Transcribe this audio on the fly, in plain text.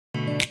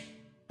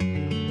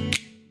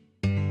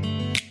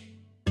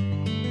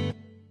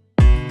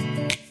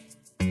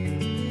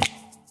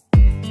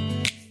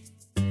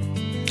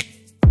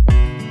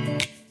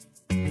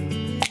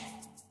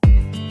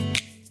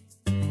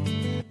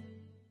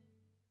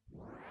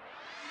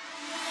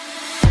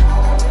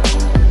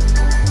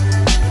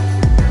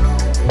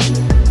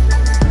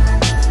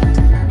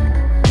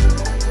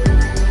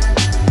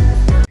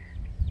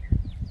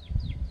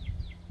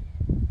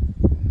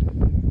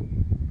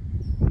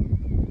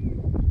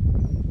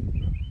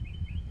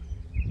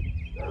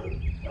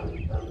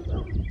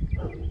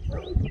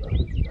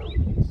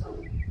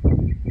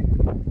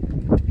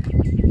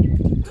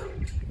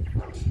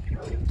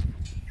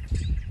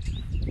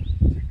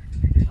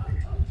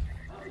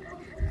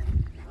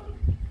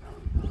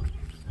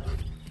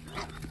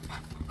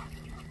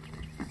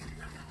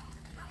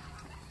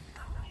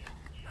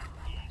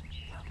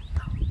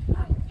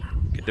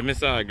them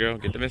inside, girl.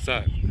 Get them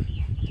inside.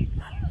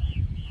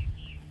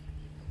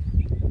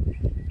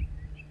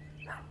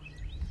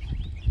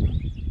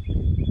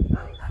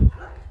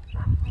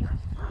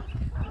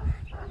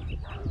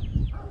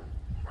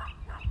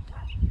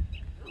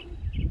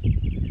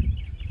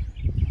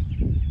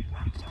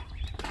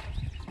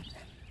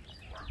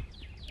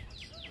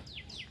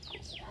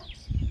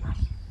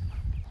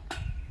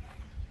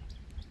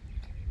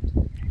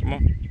 Come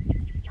on.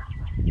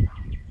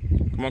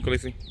 Come on,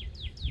 Khaleesi.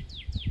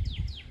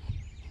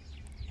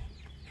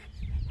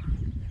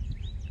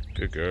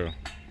 Good girl.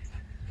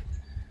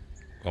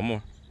 One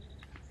more.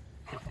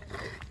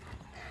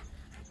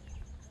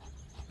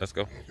 Let's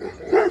go.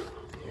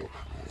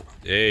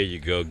 There you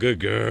go. Good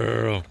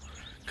girl.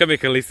 Come here,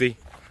 Khaleesi.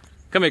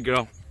 Come here,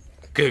 girl.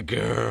 Good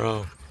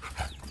girl.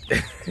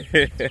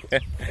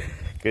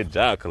 Good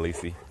job,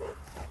 Khaleesi.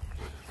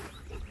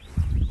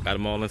 Got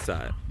them all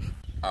inside.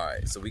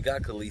 Alright, so we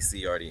got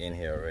Khaleesi already in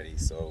here already,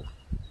 so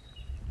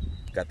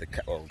got the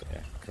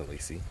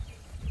Khaleesi.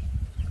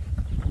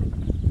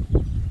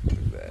 Look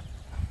at that.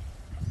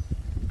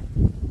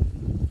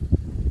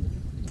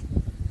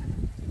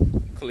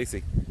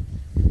 Khaleesi.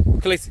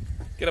 Khaleesi,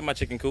 get up my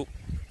chicken coop.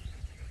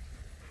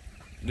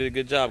 Did a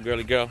good job,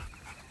 girly girl.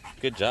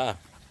 Good job.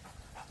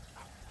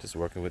 Just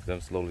working with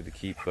them slowly to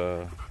keep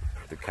the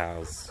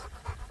cows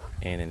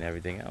in and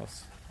everything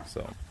else.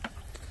 So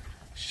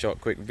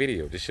short quick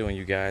video just showing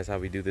you guys how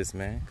we do this,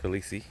 man.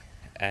 Khaleesi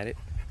at it.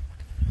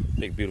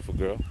 Big beautiful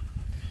girl.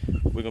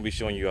 We're gonna be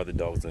showing you other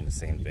dogs doing the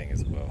same thing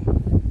as well.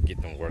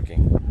 Get them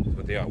working.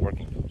 But they are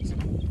working dogs. So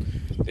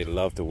they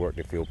love to work.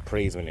 They feel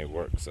praise when they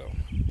work. So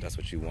that's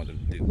what you want them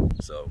to do.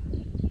 So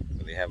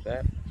when they have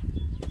that,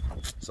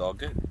 it's all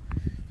good.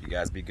 You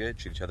guys be good.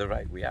 Treat each other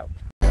right. We out.